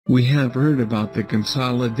We have heard about the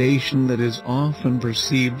consolidation that is often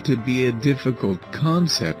perceived to be a difficult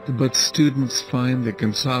concept, but students find the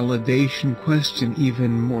consolidation question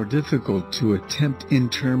even more difficult to attempt in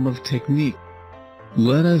terms of technique.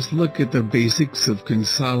 Let us look at the basics of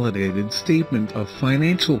consolidated statement of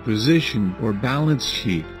financial position or balance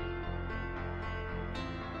sheet.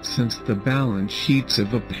 Since the balance sheets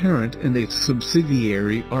of a parent and its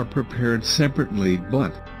subsidiary are prepared separately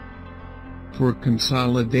but for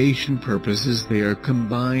consolidation purposes they are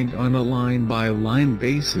combined on a line-by-line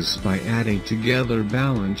basis by adding together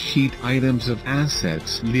balance sheet items of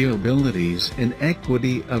assets, liabilities and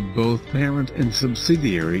equity of both parent and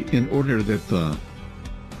subsidiary in order that the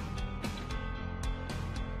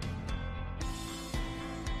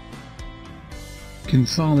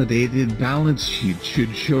consolidated balance sheet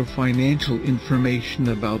should show financial information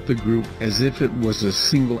about the group as if it was a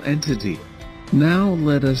single entity. Now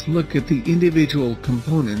let us look at the individual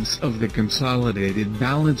components of the consolidated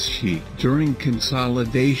balance sheet. During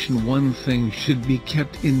consolidation, one thing should be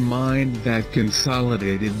kept in mind: that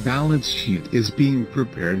consolidated balance sheet is being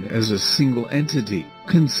prepared as a single entity.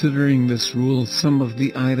 Considering this rule, some of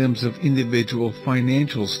the items of individual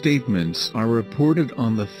financial statements are reported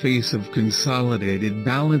on the face of consolidated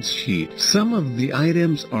balance sheet. Some of the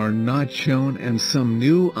items are not shown and some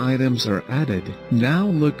new items are added. Now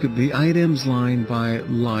look at the items line by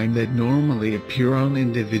line that normally appear on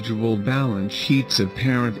individual balance sheets of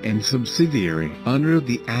parent and subsidiary. Under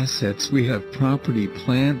the assets we have property,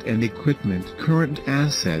 plant and equipment, current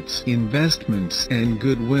assets, investments and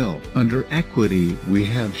goodwill. Under equity we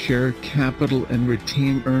have share capital and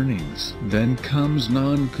retained earnings. Then comes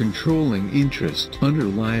non-controlling interest. Under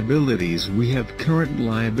liabilities we have current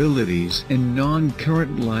liabilities and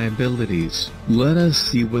non-current liabilities. Let us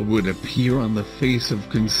see what would appear on the face of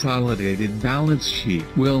consolidated balance sheet.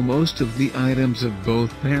 Well, most of the items of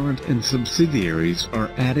both parent and subsidiaries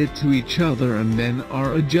are added to each other and then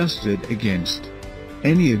are adjusted against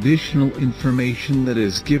any additional information that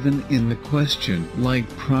is given in the question, like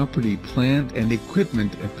property, plant and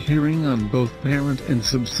equipment appearing on both parent and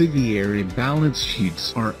subsidiary balance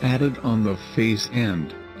sheets are added on the face,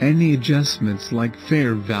 and any adjustments like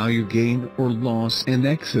fair value gain or loss and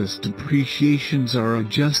excess depreciations are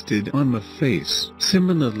adjusted on the face.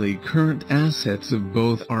 Similarly, current assets of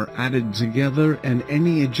both are added together and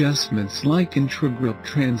any adjustments like intragroup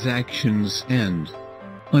transactions and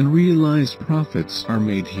unrealized profits are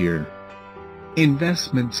made here.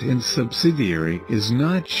 Investments in subsidiary is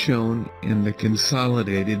not shown in the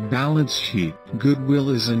consolidated balance sheet. Goodwill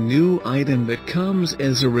is a new item that comes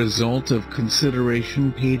as a result of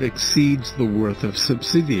consideration paid exceeds the worth of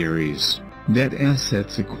subsidiaries. Net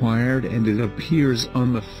assets acquired, and it appears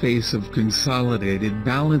on the face of consolidated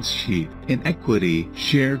balance sheet. In equity,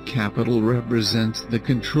 share capital represents the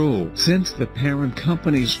control, since the parent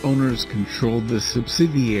company's owners control the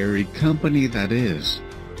subsidiary company, that is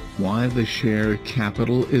why the share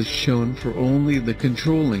capital is shown for only the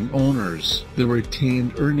controlling owners. The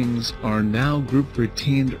retained earnings are now group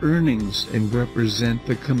retained earnings and represent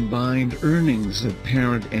the combined earnings of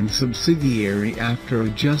parent and subsidiary after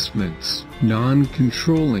adjustments.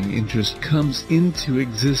 Non-controlling interest comes into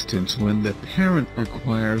existence when the parent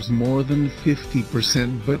acquires more than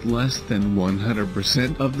 50% but less than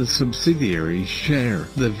 100% of the subsidiary's share.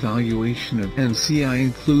 The valuation of NCI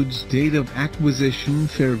includes date of acquisition,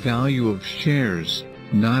 fair value of shares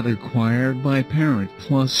not acquired by parent,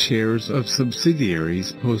 plus shares of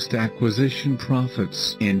subsidiaries post-acquisition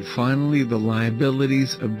profits. And finally, the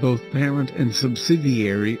liabilities of both parent and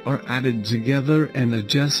subsidiary are added together and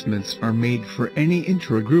adjustments are made for any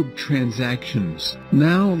intragroup transactions.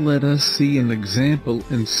 Now let us see an example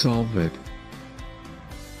and solve it.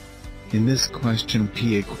 In this question,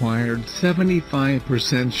 P acquired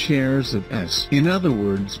 75% shares of S. In other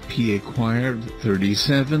words, P acquired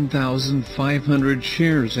 37,500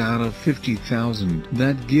 shares out of 50,000.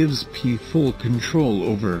 That gives P full control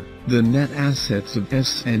over the net assets of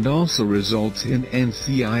S and also results in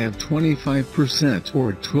NCI of 25%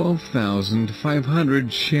 or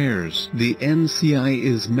 12,500 shares. The NCI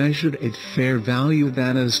is measured at fair value,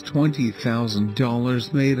 that is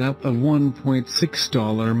 $20,000 made up of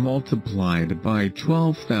 $1.6 multiplied by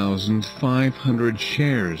 12,500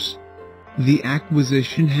 shares. The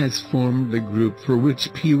acquisition has formed the group for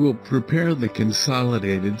which P will prepare the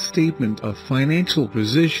consolidated statement of financial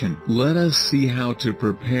position. Let us see how to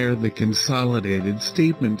prepare the consolidated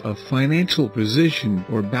statement of financial position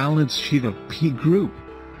or balance sheet of P group.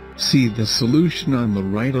 See the solution on the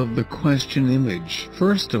right of the question image.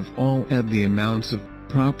 First of all, add the amounts of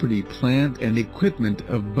property, plant and equipment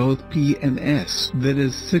of both P and S, that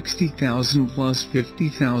is $60,000 plus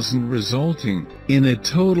 $50,000, resulting in a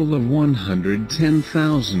total of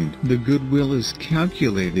 $110,000. The goodwill is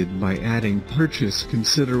calculated by adding purchase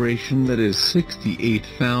consideration, that is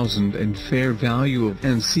 $68,000, and fair value of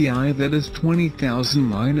NCI, that is $20,000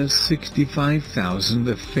 minus $65,000.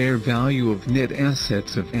 The fair value of net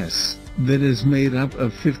assets of S, that is made up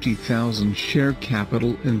of $50,000 share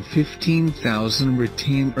capital and $15,000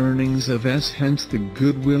 retained earnings of S, hence the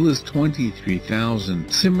goodwill is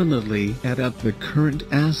 $23,000. Similarly, add up the current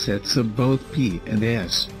assets of both P and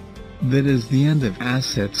S. That is the end of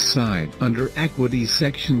assets side. Under equity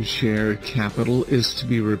section, share capital is to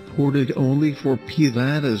be reported only for P,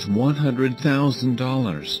 that is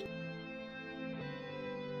 $100,000.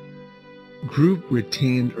 Group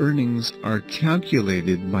retained earnings are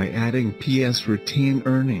calculated by adding PS retained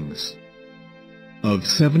earnings of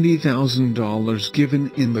 $70,000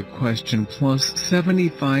 given in the question plus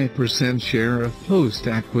 75% share of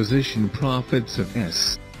post-acquisition profits of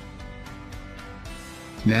S.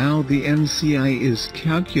 Now the NCI is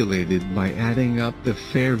calculated by adding up the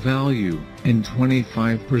fair value and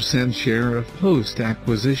 25% share of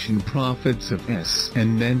post-acquisition profits of S,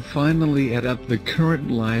 and then finally add up the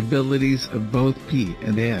current liabilities of both P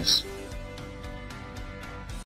and S.